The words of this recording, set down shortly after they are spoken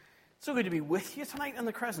So good to be with you tonight in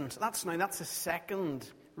the Crescent. That's the second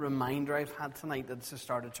reminder I've had tonight that it's the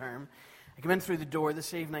start of term. I came in through the door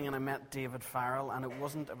this evening and I met David Farrell, and it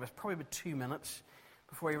was probably about 2 minutes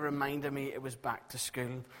before he reminded me it was back to school.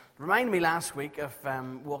 It reminded me last week of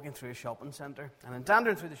walking through a shopping centre, and in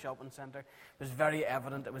wandering through the shopping centre, it was very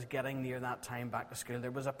evident it was getting near that time back to school. There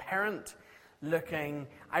was a parent looking,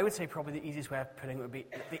 I would say probably the easiest way of putting it would be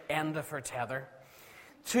at the end of her tether.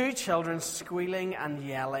 2 children squealing and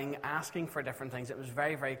yelling, asking for different things. It was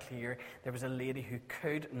very, very clear there was a lady who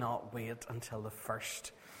could not wait until the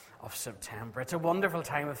 1st of September. It's a wonderful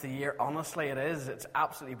time of the year. Honestly, it is. It's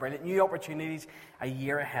absolutely brilliant. New opportunities a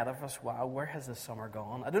year ahead of us. Wow, where has the summer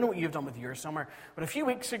gone? I don't know what you've done with your summer, but a few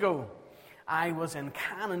weeks ago, I was in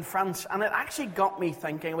Cannes in France, and it actually got me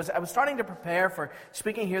thinking. I was starting to prepare for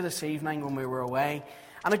speaking here this evening when we were away,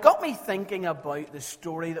 and it got me thinking about the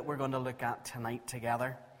story that we're going to look at tonight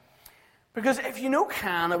together. Because if you know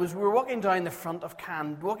Cannes, we were walking down the front of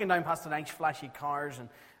Cannes, walking down past the nice flashy cars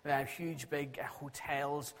and huge big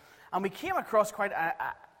hotels, and we came across quite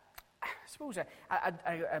a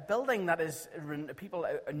building that is people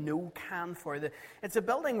know Cannes for. It's a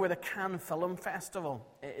building where the Cannes Film Festival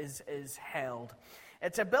is held.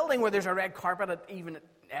 It's a building where there's a red carpet at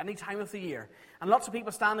any time of the year, and lots of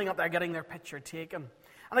people standing up there getting their picture taken.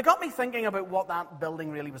 And it got me thinking about what that building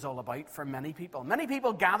really was all about for many people. Many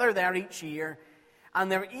people gather there each year, and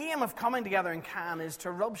their aim of coming together in Cannes is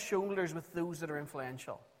to rub shoulders with those that are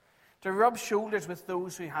influential, to rub shoulders with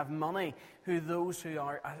those who have money, those who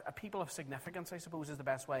are people of significance, I suppose, is the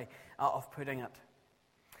best way of putting it.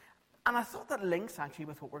 And I thought that links actually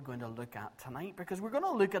with what we're going to look at tonight, because we're going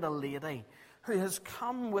to look at a lady who has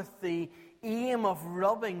come with the aim of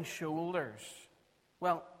rubbing shoulders.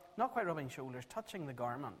 Well, not quite rubbing shoulders, touching the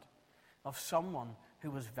garment of someone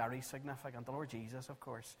who was very significant, the Lord Jesus, of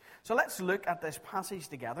course. So let's look at this passage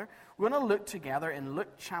together. We're going to look together in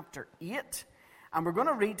Luke chapter 8, and we're going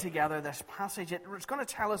to read together this passage. It's going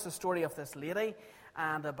to tell us the story of this lady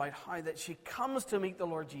and about how that she comes to meet the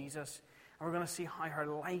Lord Jesus, and we're going to see how her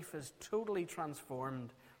life is totally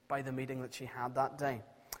transformed by the meeting that she had that day.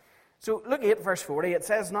 So Luke 8, verse 40, it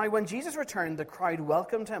says, "Now when Jesus returned, the crowd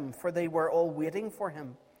welcomed him, for they were all waiting for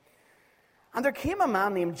him. And there came a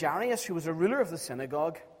man named Jairus, who was a ruler of the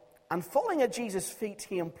synagogue, and falling at Jesus' feet,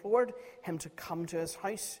 he implored him to come to his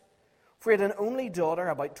house. For he had an only daughter,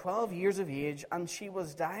 about 12 years of age, and she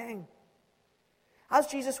was dying. As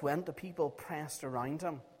Jesus went, the people pressed around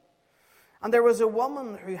him. And there was a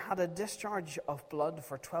woman who had a discharge of blood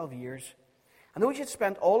for 12 years. And though she had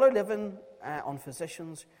spent all her living on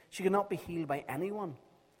physicians, she could not be healed by anyone.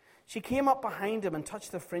 She came up behind him and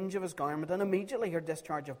touched the fringe of his garment, and immediately her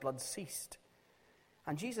discharge of blood ceased.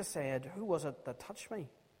 And Jesus said, 'Who was it that touched me?'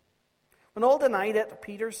 When all denied it,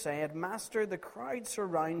 Peter said, 'Master, the crowd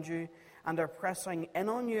surround you and are pressing in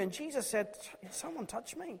on you.' And Jesus said, 'Someone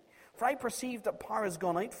touched me, for I perceived that power has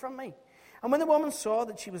gone out from me.' And when the woman saw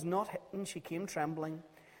that she was not hidden, she came trembling,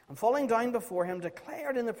 and falling down before him,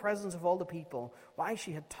 declared in the presence of all the people why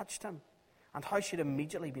she had touched him, and how she'd been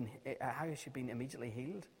immediately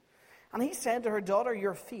healed. And he said to her, 'Daughter,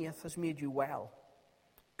 your faith has made you well.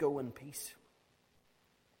 Go in peace.'"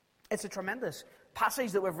 It's a tremendous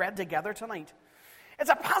passage that we've read together tonight. It's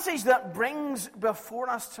a passage that brings before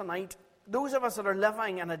us tonight those of us that are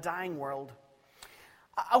living in a dying world.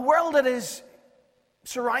 A world that is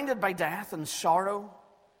surrounded by death and sorrow.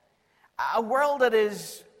 A world that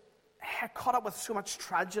is caught up with so much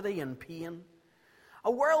tragedy and pain.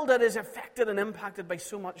 A world that is affected and impacted by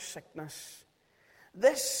so much sickness.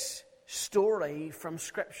 This story from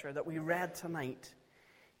Scripture that we read tonight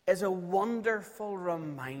is a wonderful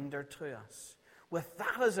reminder to us, with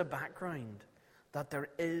that as a background, that there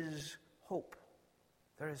is hope.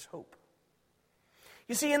 There is hope.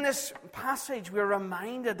 You see, in this passage, we're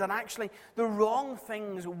reminded that actually the wrong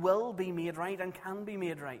things will be made right and can be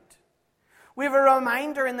made right. We have a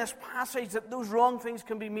reminder in this passage that those wrong things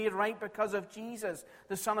can be made right because of Jesus,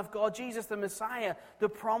 the Son of God, Jesus the Messiah, the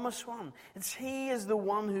promised one. He is the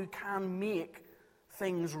one who can make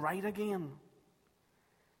things right again.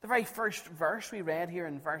 The very first verse we read here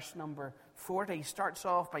in verse number 40 starts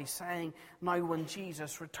off by saying, "Now when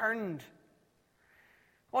Jesus returned."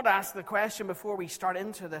 I want to ask the question before we start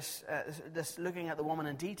into this looking at the woman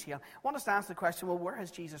in detail. I want us to ask the question, well, where has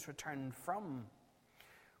Jesus returned from?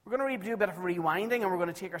 We're going to do a bit of rewinding, and we're going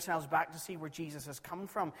to take ourselves back to see where Jesus has come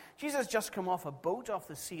from. Jesus has just come off a boat off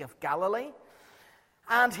the Sea of Galilee,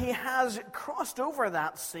 and he has crossed over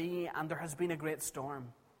that sea, and there has been a great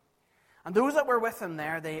storm. And those that were with him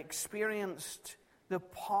there, they experienced the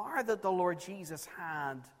power that the Lord Jesus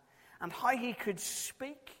had, and how he could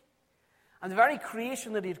speak, And the very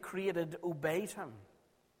creation that he had created obeyed him.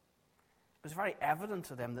 It was very evident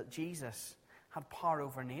to them that Jesus had power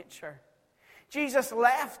over nature. Jesus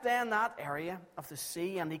left then that area of the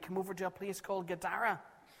sea and he came over to a place called Gadara.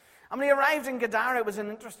 And when he arrived in Gadara, it was an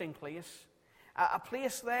interesting place. A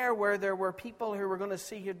place there where there were people who were going to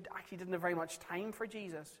see who actually didn't have very much time for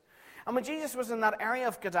Jesus. And when Jesus was in that area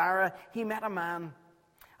of Gadara, he met a man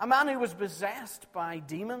who was possessed by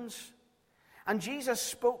demons. And Jesus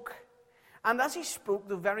spoke. And as he spoke,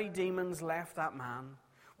 the very demons left that man,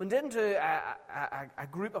 went into a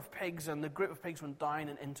group of pigs, and the group of pigs went down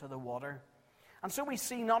and into the water. And so we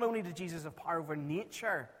see not only did Jesus have power over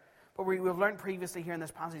nature, but we've learned previously here in this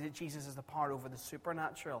passage that Jesus has the power over the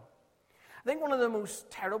supernatural. I think one of the most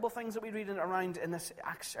terrible things that we read around in this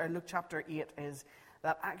Luke chapter 8 is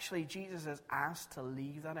that actually Jesus is asked to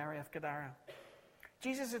leave that area of Gadara.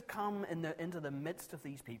 Jesus had come into the midst of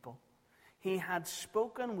these people. He had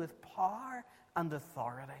spoken with power and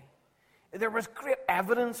authority. There was great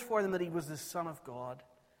evidence for them that he was the Son of God,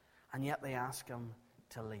 and yet they asked him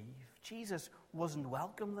to leave. Jesus wasn't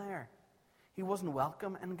welcome there. He wasn't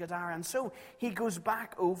welcome in Gadara. And so he goes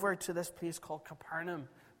back over to this place called Capernaum,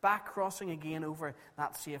 back crossing again over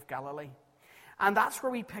that Sea of Galilee. And that's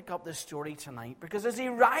where we pick up this story tonight, because as he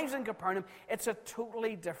arrives in Capernaum, it's a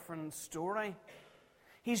totally different story.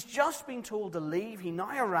 He's just been told to leave. He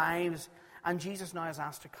now arrives, and Jesus now is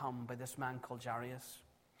asked to come by this man called Jairus.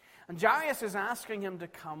 And Jairus is asking him to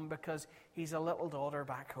come because he's a little daughter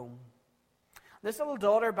back home. This little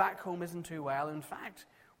daughter back home isn't too well. In fact,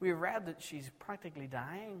 we read that she's practically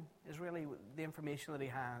dying, is really the information that he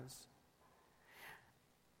has.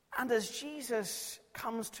 And as Jesus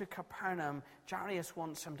comes to Capernaum, Jairus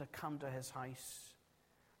wants him to come to his house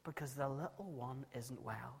because the little one isn't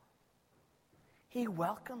well. He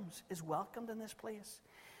is welcomed in this place.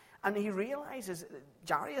 And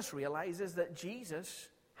Jairus realizes that Jesus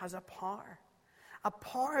has a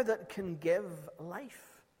power that can give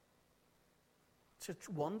life. It's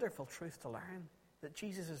a wonderful truth to learn, that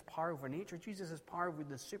Jesus has power over nature, Jesus has power over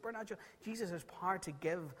the supernatural, Jesus has power to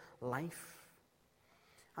give life.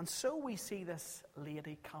 And so we see this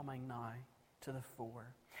lady coming now to the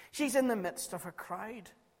fore. She's in the midst of a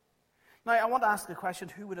crowd. Now, I want to ask the question,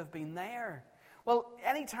 who would have been there? Well,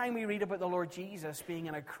 anytime we read about the Lord Jesus being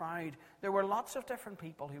in a crowd, there were lots of different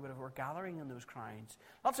people who were gathering in those crowds.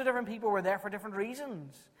 Lots of different people were there for different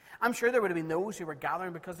reasons. I'm sure there would have been those who were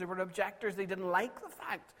gathering because they were objectors. They didn't like the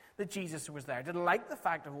fact that Jesus was there, didn't like the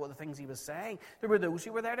fact of what the things he was saying. There were those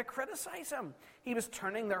who were there to criticize him. He was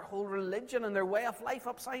turning their whole religion and their way of life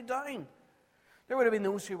upside down. There would have been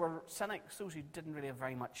those who were cynics, those who didn't really have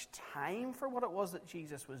very much time for what it was that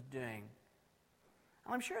Jesus was doing.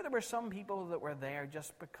 And I'm sure there were some people that were there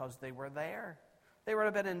just because they were there. They were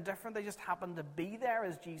a bit indifferent. They just happened to be there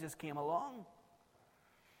as Jesus came along.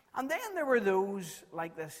 And then there were those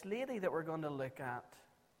like this lady that we're going to look at.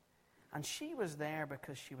 And she was there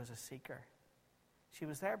because she was a seeker. She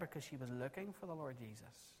was there because she was looking for the Lord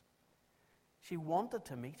Jesus. She wanted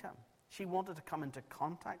to meet him. She wanted to come into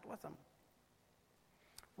contact with him.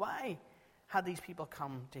 Why had these people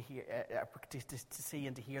come to see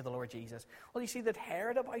and to hear the Lord Jesus? Well, you see, they'd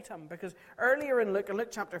heard about him, because earlier in Luke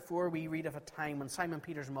chapter 4, we read of a time when Simon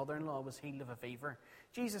Peter's mother-in-law was healed of a fever.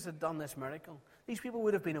 Jesus had done this miracle. These people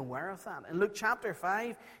would have been aware of that. In Luke chapter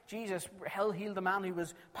 5, Jesus healed a man who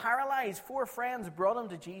was paralyzed. 4 friends brought him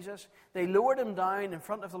to Jesus. They lowered him down in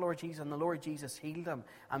front of the Lord Jesus, and the Lord Jesus healed him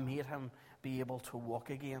and made him be able to walk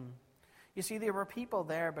again. You see, there were people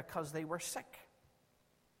there because they were sick.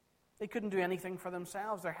 They couldn't do anything for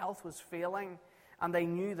themselves. Their health was failing, and they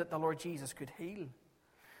knew that the Lord Jesus could heal.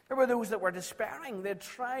 There were those that were despairing. They'd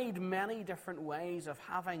tried many different ways of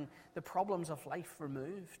having the problems of life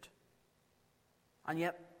removed. And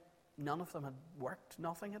yet, none of them had worked.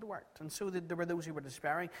 Nothing had worked. And so there were those who were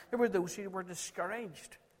despairing. There were those who were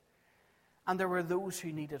discouraged. And there were those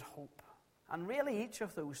who needed hope. And really, each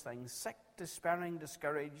of those things, sick, despairing,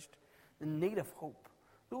 discouraged, in need of hope,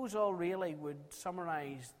 those all really would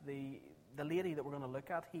summarize the lady that we're going to look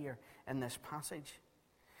at here in this passage.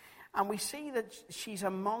 And we see that she's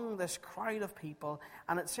among this crowd of people,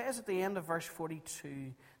 and it says at the end of verse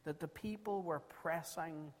 42 that the people were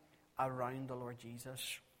pressing around the Lord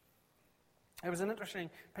Jesus. It was an interesting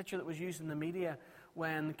picture that was used in the media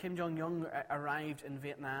when Kim Jong-un arrived in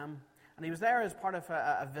Vietnam, and he was there as part of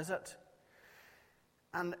a visit.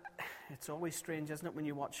 And it's always strange, isn't it, when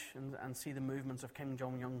you watch and see the movements of Kim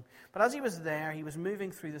Jong-un. But as he was there, he was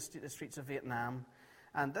moving through the streets of Vietnam.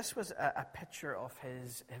 And this was a picture of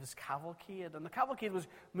his cavalcade. And the cavalcade was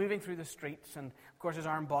moving through the streets. And, of course, his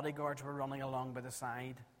armed bodyguards were running along by the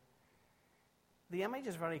side. The image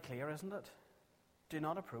is very clear, isn't it? do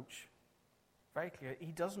not approach. Very clear.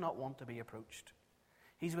 He does not want to be approached.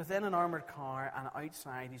 He's within an armoured car, and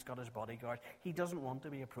outside he's got his bodyguard. He doesn't want to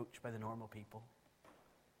be approached by the normal people.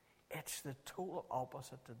 It's the total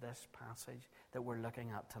opposite to this passage that we're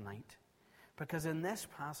looking at tonight. Because in this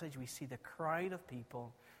passage we see the crowd of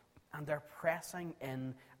people, and they're pressing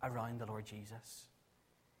in around the Lord Jesus.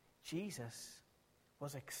 Jesus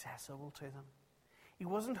was accessible to them. He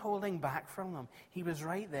wasn't holding back from them. He was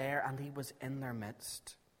right there, and he was in their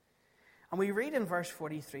midst. And we read in verse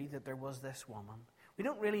 43 that there was this woman. We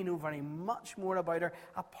don't really know very much more about her,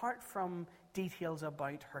 apart from details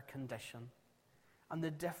about her condition and the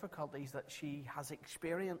difficulties that she has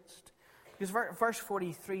experienced. Because verse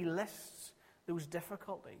 43 lists those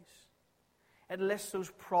difficulties. It lists those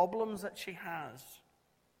problems that she has.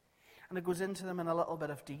 And it goes into them in a little bit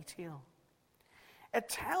of detail. It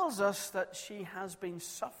tells us that she has been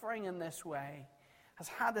suffering in this way, has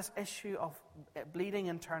had this issue of bleeding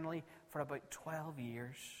internally for about 12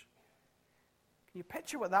 years. Can you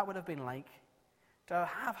picture what that would have been like? To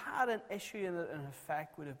have had an issue that in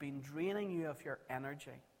effect would have been draining you of your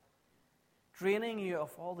energy, draining you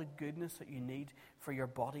of all the goodness that you need for your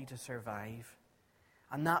body to survive,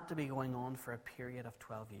 and that to be going on for a period of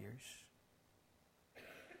 12 years.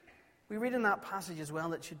 We read in that passage as well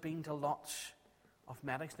that she'd been to lots of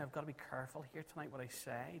medics. Now, I've got to be careful here tonight what I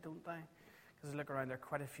say, don't I? Because I look around, there are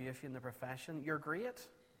quite a few of you in the profession. You're great,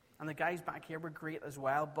 and the guys back here were great as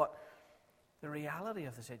well, but the reality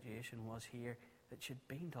of the situation was here that she'd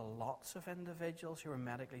been to lots of individuals who were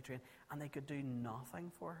medically trained, and they could do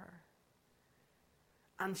nothing for her.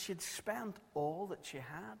 And she'd spent all that she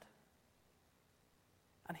had.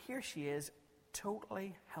 And here she is,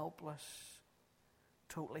 totally helpless,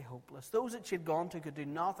 totally hopeless. Those that she'd gone to could do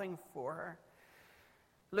nothing for her.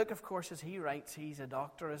 Luke, of course, as he writes, he's a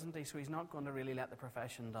doctor, isn't he? So he's not going to really let the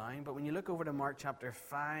profession down. But when you look over to Mark chapter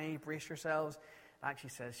 5, brace yourselves, it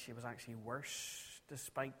actually says she was actually worse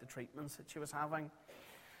despite the treatments that she was having.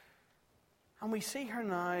 And we see her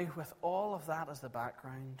now with all of that as the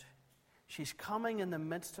background. She's coming in the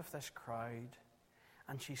midst of this crowd,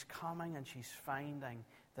 and she's coming and she's finding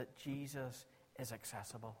that Jesus is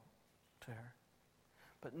accessible to her.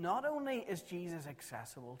 But not only is Jesus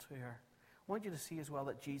accessible to her, I want you to see as well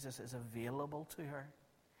that Jesus is available to her.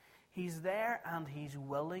 He's there and he's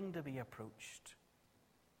willing to be approached.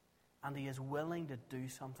 And he is willing to do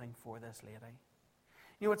something for this lady.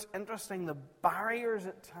 You know, it's interesting, the barriers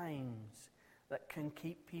at times that can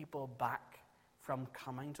keep people back from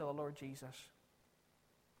coming to the Lord Jesus.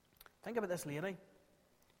 Think about this lady.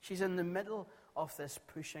 She's in the middle of this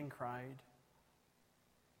pushing crowd.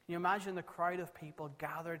 Can you imagine the crowd of people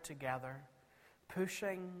gathered together,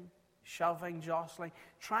 pushing, shoving, jostling,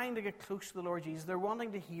 trying to get close to the Lord Jesus? They're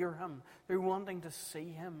wanting to hear him. They're wanting to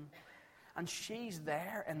see him. And she's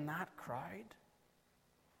there in that crowd.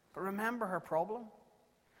 But remember her problem.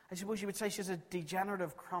 I suppose you would say she's a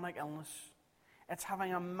degenerative chronic illness. It's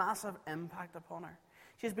having a massive impact upon her.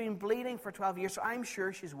 She's been bleeding for 12 years, so I'm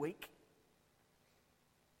sure she's weak.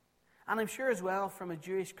 And I'm sure as well, from a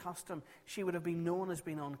Jewish custom, she would have been known as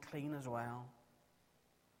being unclean as well.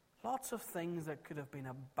 Lots of things that could have been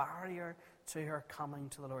a barrier to her coming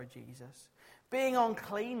to the Lord Jesus. Being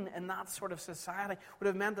unclean in that sort of society would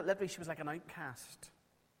have meant that literally she was like an outcast.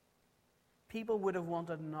 People would have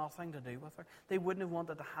wanted nothing to do with her. They wouldn't have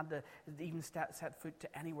wanted to have to even set foot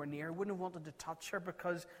to anywhere near her. Wouldn't have wanted to touch her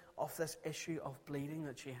because of this issue of bleeding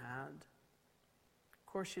that she had. Of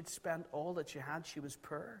course, she'd spent all that she had. She was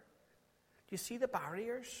poor. Do you see the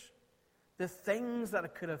barriers? The things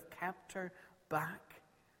that could have kept her back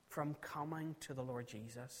from coming to the Lord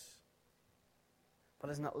Jesus. But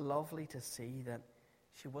isn't it lovely to see that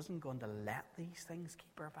she wasn't going to let these things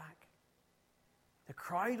keep her back? The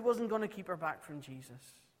crowd wasn't going to keep her back from Jesus.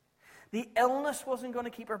 The illness wasn't going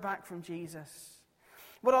to keep her back from Jesus.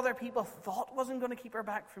 What other people thought wasn't going to keep her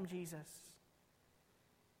back from Jesus.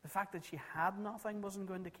 The fact that she had nothing wasn't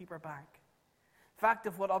going to keep her back. The fact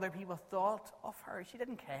of what other people thought of her, she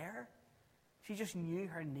didn't care. She just knew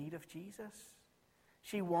her need of Jesus.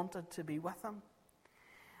 She wanted to be with him.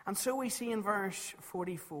 And so we see in verse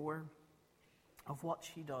 44 of what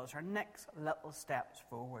she does, her next little steps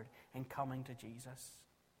forward in coming to Jesus.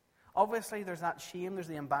 Obviously, there's that shame, there's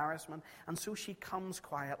the embarrassment, and so she comes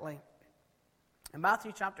quietly. In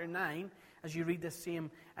Matthew chapter 9, as you read the same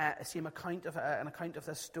account of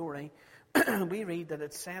this story, we read that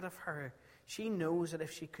it said of her, she knows that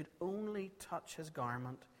if she could only touch his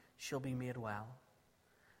garment, she'll be made well.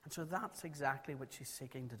 And so that's exactly what she's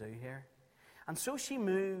seeking to do here. And so she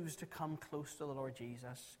moves to come close to the Lord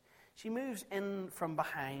Jesus. She moves in from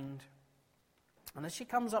behind. And as she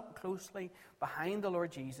comes up closely behind the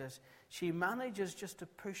Lord Jesus, she manages just to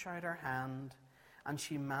push out her hand and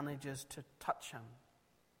she manages to touch him.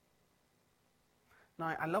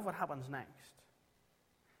 Now, I love what happens next,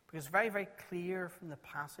 because it's very, very clear from the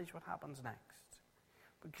passage what happens next.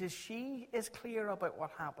 Because she is clear about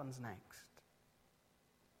what happens next.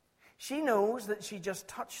 She knows that she just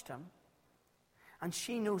touched him, and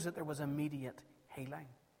she knows that there was immediate healing.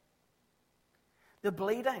 The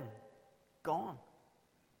bleeding, gone.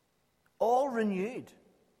 All renewed.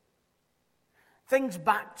 Things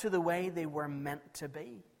back to the way they were meant to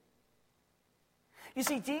be. You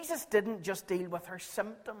see, Jesus didn't just deal with her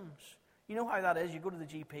symptoms. You know how that is. You go to the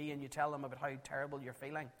GP and you tell them about how terrible you're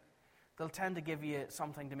feeling. They'll tend to give you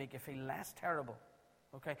something to make you feel less terrible.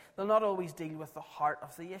 Okay? They'll not always deal with the heart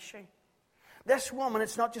of the issue. This woman,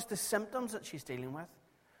 it's not just the symptoms that she's dealing with,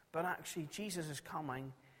 but actually Jesus is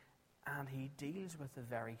coming and he deals with the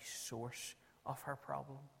very source of her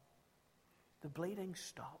problem. The bleeding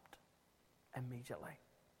stopped immediately.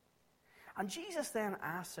 And Jesus then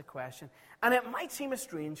asks a question, and it might seem a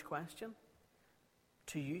strange question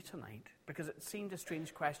to you tonight, because it seemed a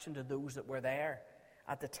strange question to those that were there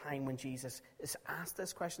at the time when Jesus is asked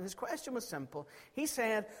this question. His question was simple. He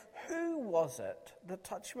said, "Who was it that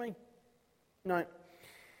touched me?" Now,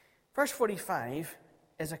 verse 45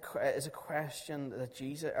 is a question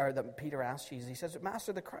that Peter asked Jesus. He says,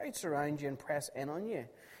 "Master, the crowd surround you and press in on you."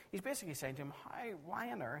 He's basically saying to him,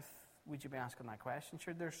 why on earth would you be asking that question?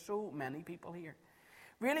 Sure, there's so many people here.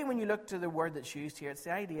 Really, when you look to the word that's used here, it's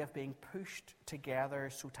the idea of being pushed together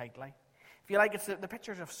so tightly. If you like, it's the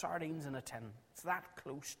pictures of sardines in a tin. It's that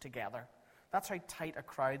close together. That's how tight a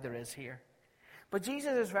crowd there is here. But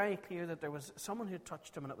Jesus is very clear that there was someone who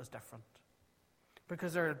touched him and it was different.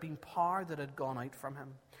 Because there had been power that had gone out from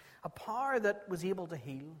him. A power that was able to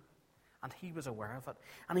heal. And he was aware of it.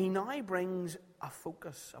 And he now brings a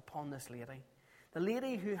focus upon this lady. The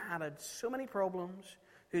lady who had so many problems,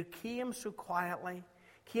 who came so quietly,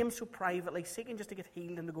 came so privately, seeking just to get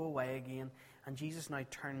healed and to go away again. And Jesus now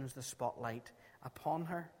turns the spotlight upon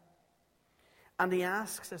her. And he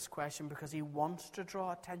asks this question because he wants to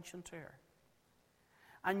draw attention to her.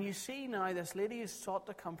 And you see now this lady is sought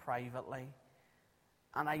to come privately.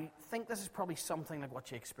 And I think this is probably something like what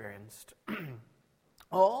she experienced.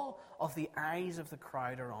 All of the eyes of the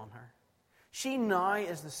crowd are on her. She now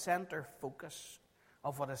is the center focus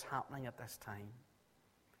of what is happening at this time.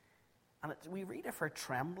 And we read of her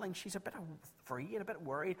trembling. She's a bit afraid, a bit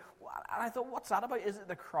worried. And I thought, what's that about? Is it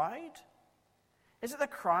the crowd? Is it the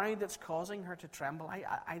crowd that's causing her to tremble?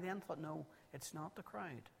 I then thought, no, it's not the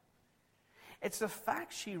crowd. It's the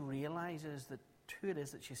fact she realizes that who it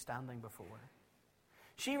is that she's standing before.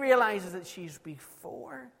 She realizes that she's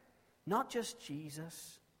before not just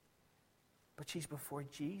Jesus, but she's before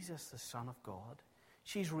Jesus, the Son of God.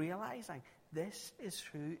 She's realizing this is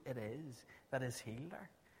who it is that has healed her.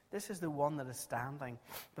 This is the one that is standing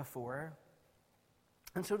before her.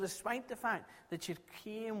 And so despite the fact that she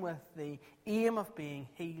came with the aim of being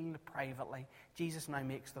healed privately, Jesus now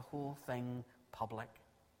makes the whole thing public.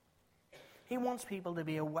 He wants people to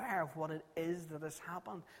be aware of what it is that has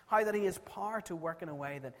happened, how that he has power to work in a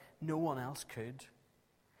way that no one else could.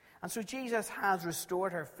 And so Jesus has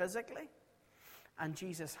restored her physically, and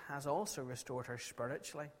Jesus has also restored her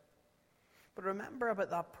spiritually. But remember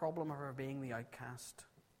about that problem of her being the outcast.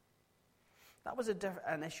 That was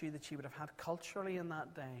an issue that she would have had culturally in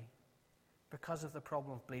that day because of the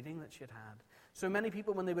problem of bleeding that she had had. So many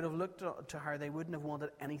people, when they would have looked to her, they wouldn't have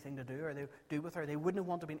wanted anything to do with her. They wouldn't have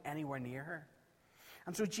wanted to be anywhere near her.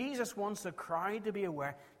 And so Jesus wants the crowd to be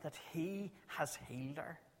aware that he has healed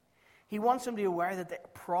her. He wants them to be aware that the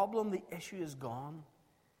problem, the issue is gone.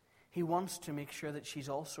 He wants to make sure that she's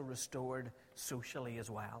also restored socially as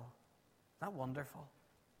well. Isn't that wonderful?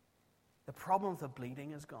 The problem of the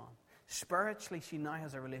bleeding is gone. Spiritually, she now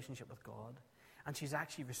has a relationship with God. And she's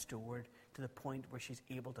actually restored to the point where she's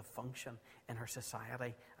able to function in her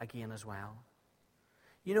society again as well.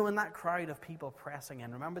 You know, in that crowd of people pressing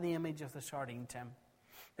in, remember the image of the sardine tin?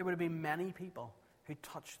 There would have been many people who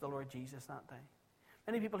touched the Lord Jesus that day.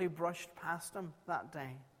 Many people who brushed past him that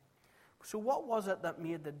day. So what was it that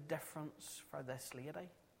made the difference for this lady?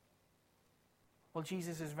 Well,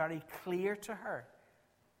 Jesus is very clear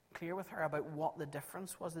with her about what the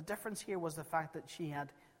difference was. The difference here was the fact that she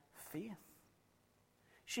had faith.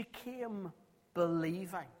 She came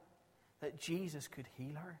believing that Jesus could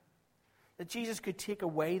heal her, that Jesus could take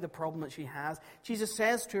away the problem that she has. Jesus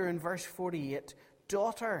says to her in verse 48,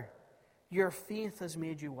 "Daughter, your faith has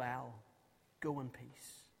made you well. Go in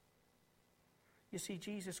peace." You see,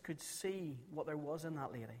 Jesus could see what there was in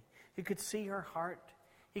that lady. He could see her heart.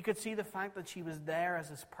 He could see the fact that she was there as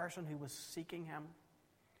this person who was seeking him.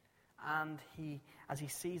 And as he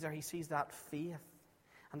sees her, he sees that faith.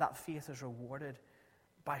 And that faith is rewarded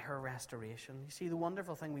by her restoration. You see, the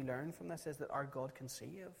wonderful thing we learn from this is that our God can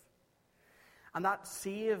save. And that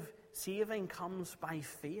saving comes by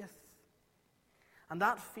faith. And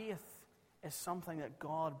that faith is something that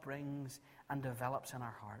God brings and develops in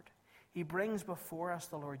our heart. He brings before us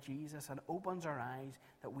the Lord Jesus and opens our eyes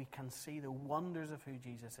that we can see the wonders of who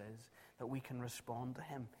Jesus is, that we can respond to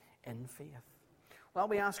him in faith. Well,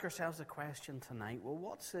 we ask ourselves the question tonight, well,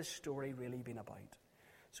 what's this story really been about?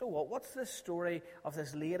 So what? What's the story of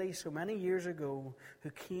this lady so many years ago who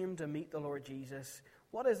came to meet the Lord Jesus?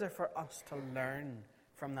 What is there for us to learn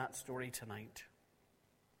from that story tonight?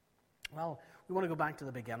 Well, we want to go back to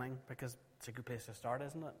the beginning because it's a good place to start,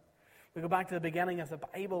 isn't it? We go back to the beginning of the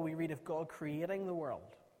Bible. We read of God creating the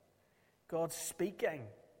world, God speaking,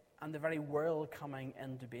 and the very world coming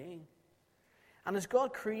into being. And as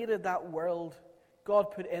God created that world,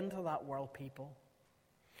 God put into that world people.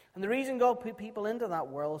 And the reason God put people into that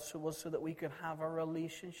world was so that we could have a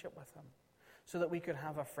relationship with him, so that we could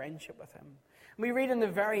have a friendship with him. And we read in the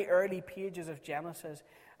very early pages of Genesis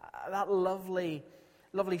that lovely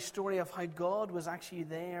story of how God was actually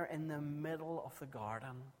there in the middle of the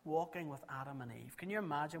garden, walking with Adam and Eve. Can you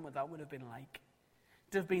imagine what that would have been like?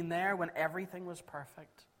 To have been there when everything was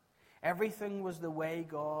perfect. Everything was the way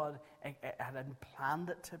God had planned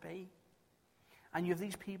it to be. And you have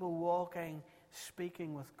these people walking,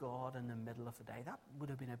 speaking with God in the middle of the day. That would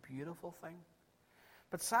have been a beautiful thing.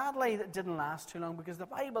 But sadly, that didn't last too long, because the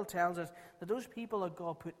Bible tells us that those people that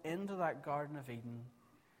God put into that Garden of Eden,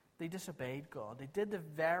 they disobeyed God. They did the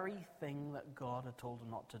very thing that God had told them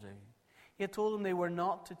not to do. He had told them they were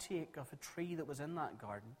not to take of a tree that was in that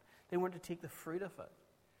garden. They weren't to take the fruit of it.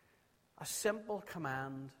 A simple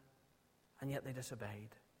command, and yet they disobeyed.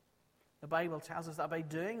 The Bible tells us that by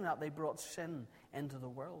doing that, they brought sin into the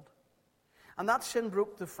world. And that sin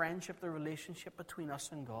broke the friendship, the relationship between us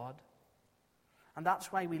and God. And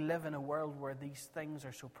that's why we live in a world where these things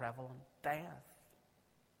are so prevalent. Death,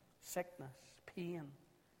 sickness, pain,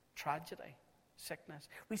 tragedy, sickness.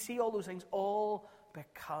 We see all those things all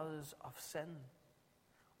because of sin.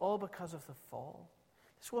 All because of the fall.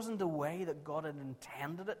 This wasn't the way that God had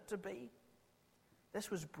intended it to be.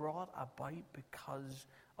 This was brought about because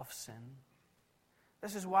of sin.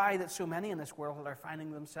 This is why that so many in this world are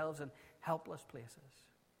finding themselves in helpless places,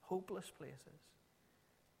 hopeless places.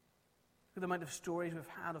 The amount of stories we've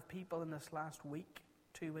had of people in this last week,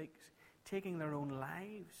 2 weeks, taking their own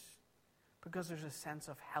lives because there's a sense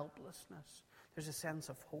of helplessness. There's a sense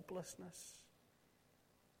of hopelessness.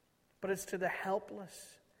 But it's to the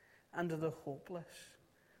helpless and to the hopeless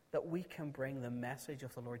that we can bring the message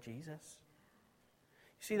of the Lord Jesus.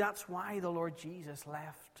 You see, that's why the Lord Jesus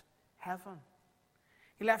left heaven.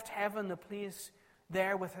 He left heaven, the place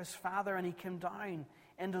there with his Father, and he came down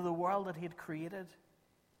into the world that he had created.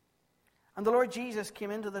 And the Lord Jesus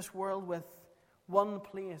came into this world with one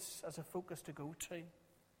place as a focus to go to. It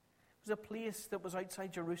was a place that was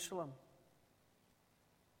outside Jerusalem.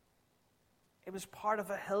 It was part of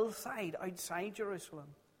a hillside outside Jerusalem.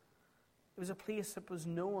 It was a place that was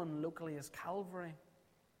known locally as Calvary.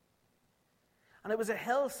 And it was a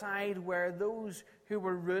hillside where those who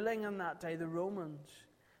were ruling on that day, the Romans,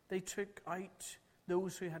 they took out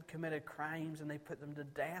those who had committed crimes and they put them to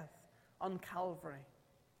death on Calvary.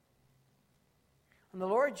 And the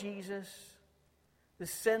Lord Jesus, the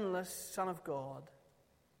sinless Son of God,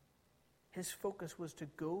 his focus was to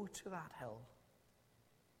go to that hill.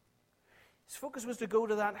 His focus was to go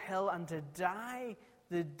to that hill and to die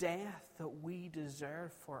the death that we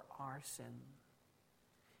deserve for our sin.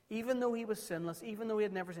 Even though he was sinless, even though he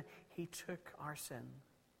had never sinned, he took our sin.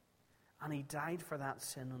 And he died for that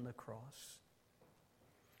sin on the cross.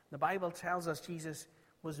 The Bible tells us Jesus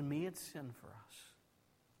was made sin for us.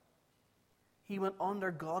 He went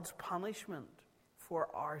under God's punishment for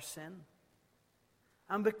our sin.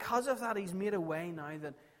 And because of that, he's made a way now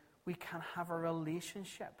that we can have a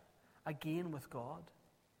relationship again with God.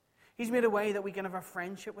 He's made a way that we can have a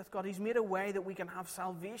friendship with God. He's made a way that we can have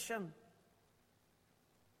salvation.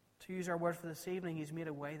 To use our word for this evening, he's made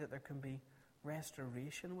a way that there can be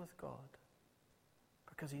restoration with God.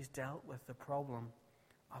 Because he's dealt with the problem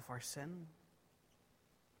of our sin.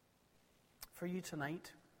 For you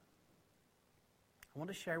tonight, I want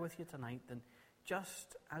to share with you tonight that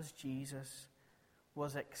just as Jesus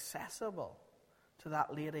was accessible to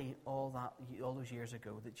that lady all those years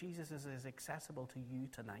ago, that Jesus is as accessible to you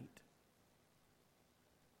tonight.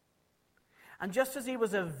 And just as he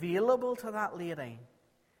was available to that lady,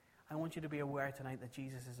 I want you to be aware tonight that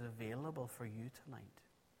Jesus is available for you tonight.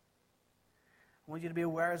 I want you to be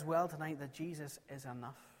aware as well tonight that Jesus is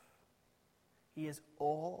enough. He is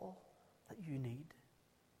all that you need.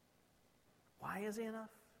 Why is he enough?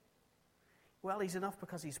 Well, he's enough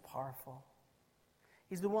because he's powerful.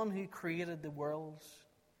 He's the one who created the worlds.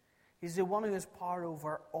 He's the one who has power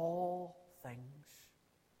over all things.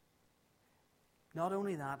 Not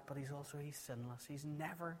only that, but he's sinless. He's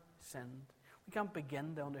never sinned. We can't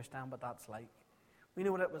begin to understand what that's like. We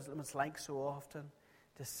know what it was like so often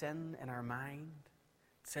to sin in our mind,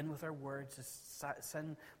 sin with our words, to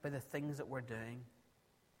sin by the things that we're doing.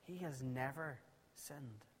 He has never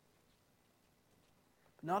sinned.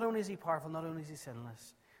 But not only is he powerful, not only is he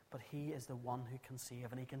sinless, but he is the one who can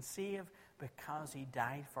save. And he can save because he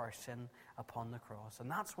died for our sin upon the cross.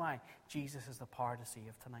 And that's why Jesus has the power to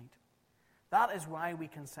save tonight. That is why we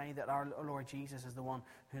can say that our Lord Jesus is the one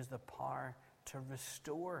who has the power to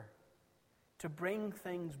restore, to bring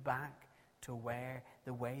things back to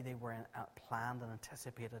the way they were planned and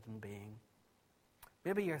anticipated in being.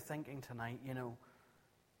 Maybe you're thinking tonight,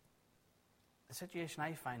 the situation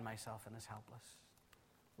I find myself in is helpless.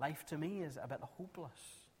 Life to me is a bit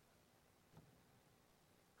hopeless.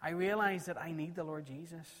 I realize that I need the Lord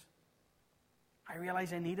Jesus. I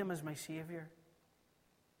realize I need him as my Savior.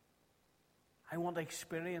 I want to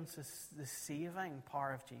experience the saving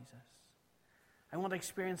power of Jesus. I want to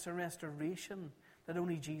experience the restoration that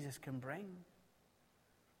only Jesus can bring.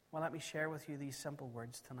 Well, let me share with you these simple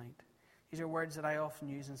words tonight. These are words that I often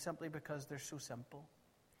use, and simply because they're so simple.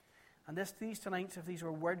 And these tonight, if these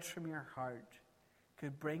were words from your heart,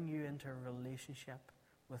 could bring you into a relationship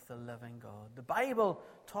with the living God. The Bible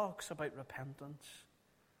talks about repentance.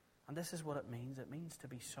 And this is what it means. It means to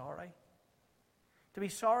be sorry. To be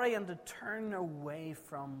sorry and to turn away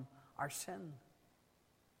from our sin.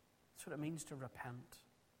 That's what it means to repent.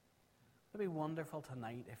 It would be wonderful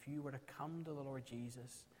tonight if you were to come to the Lord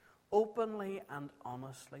Jesus openly and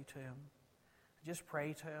honestly to him. Just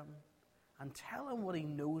pray to him and tell him what he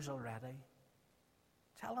knows already.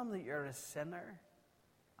 Tell him that you're a sinner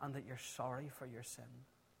and that you're sorry for your sin.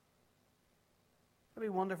 It would be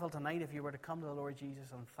wonderful tonight if you were to come to the Lord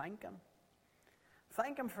Jesus and thank him.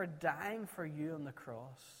 Thank him for dying for you on the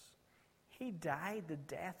cross. He died the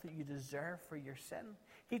death that you deserve for your sin.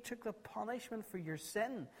 He took the punishment for your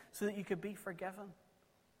sin so that you could be forgiven.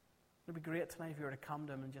 It would be great tonight if you were to come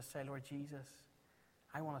to him and just say, Lord Jesus,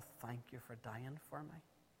 I want to thank you for dying for me.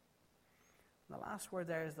 And the last word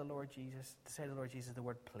there is the Lord Jesus. To say to the Lord Jesus the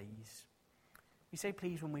word please. We say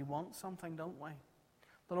please when we want something, don't we?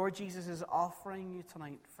 The Lord Jesus is offering you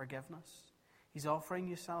tonight forgiveness. He's offering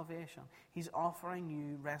you salvation. He's offering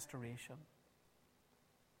you restoration.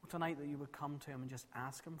 Well, tonight that you would come to him and just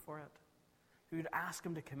ask him for it. You would ask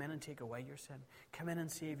him to come in and take away your sin. Come in and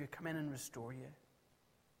save you. Come in and restore you.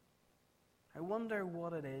 I wonder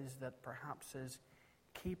what it is that perhaps is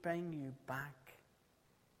keeping you back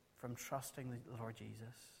from trusting the Lord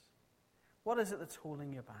Jesus. What is it that's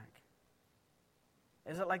holding you back?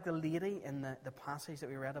 Is it like the lady in the passage that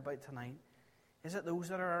we read about tonight? Is it those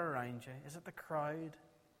that are around you? Is it the crowd?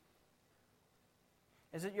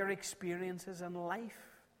 Is it your experiences in life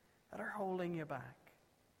that are holding you back?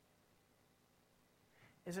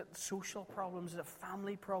 Is it social problems? Is it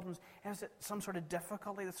family problems? Is it some sort of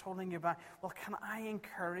difficulty that's holding you back? Well, can I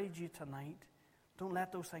encourage you tonight? Don't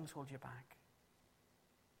let those things hold you back.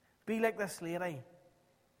 Be like this lady.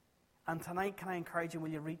 And tonight, can I encourage you, will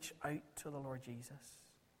you reach out to the Lord Jesus?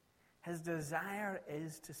 His desire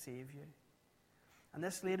is to save you. And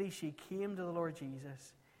this lady, she came to the Lord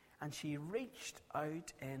Jesus and she reached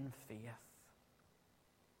out in faith.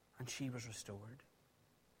 And she was restored.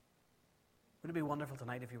 Wouldn't it be wonderful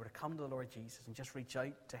tonight if you were to come to the Lord Jesus and just reach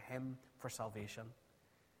out to him for salvation?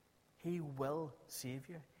 He will save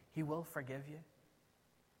you. He will forgive you.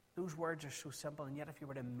 Those words are so simple, and yet if you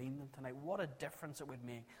were to mean them tonight, what a difference it would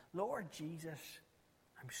make. Lord Jesus,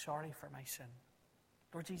 I'm sorry for my sin.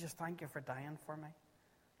 Lord Jesus, thank you for dying for me.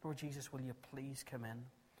 Lord Jesus, will you please come in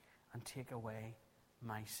and take away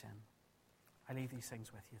my sin? I leave these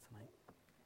things with you tonight.